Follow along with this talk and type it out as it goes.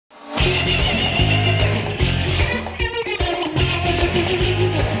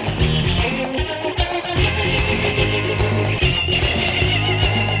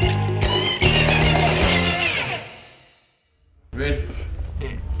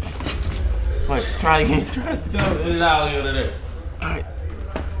Wait, try again. Try it out there. Alright.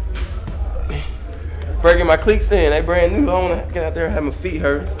 Breaking my cleats in. They brand new. I wanna get out there and have my feet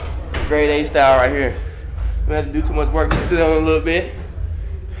hurt. Grade A style right here. We don't have to do too much work. Just sit on it a little bit.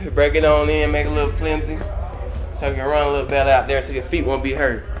 Break it on in, make it a little flimsy. So you can run a little better out there so your feet won't be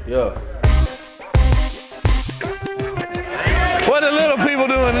hurt. Yeah. What are the little people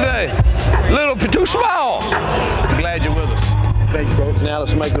doing today? Little, too small. Glad you're with us. Thank you, Coach. Now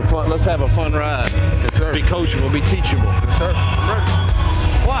let's make the fun. Let's have a fun ride. Yes, sir. Be coachable, be teachable. Yes, sir. I'm ready.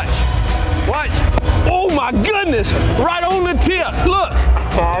 Watch. Watch. Oh my goodness! Right on the tip. Look.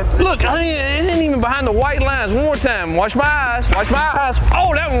 Look, it ain't even behind the white lines. One more time. Watch my eyes. Watch my eyes.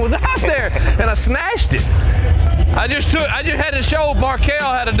 Oh, that one was out there, and I snatched it. I just had to show Markel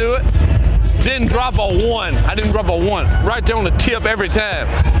how to do it. Didn't drop a one. I didn't drop a one. Right there on the tip every time.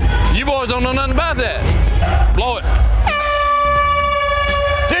 You boys don't know nothing about that. Blow it.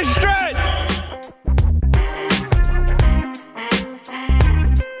 Just straight.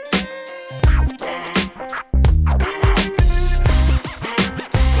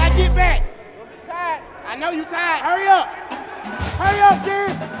 Get back. Tired. I know you tired. Hurry up. Hurry up,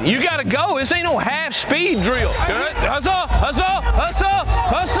 kid. You gotta go. This ain't no half speed drill. Good. Hustle, hustle, hustle,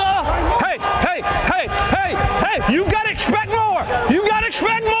 hustle. Hey, hey, hey, hey, hey. You gotta expect more. You gotta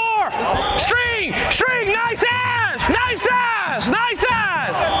expect more. String, string. Nice ass. Nice ass. Nice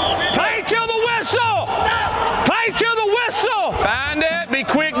ass. Play till the whistle. Play till the whistle. Find it. Be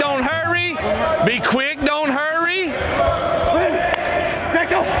quick. Don't hurry. Be quick. Don't hurry.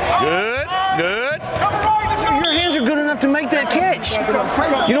 Good, good. Your hands are good enough to make that catch.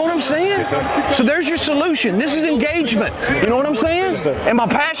 You know what I'm saying? So there's your solution. This is engagement. You know what I'm saying? Am I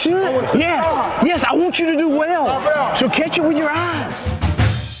passionate? Yes, yes, I want you to do well. So catch it with your eyes.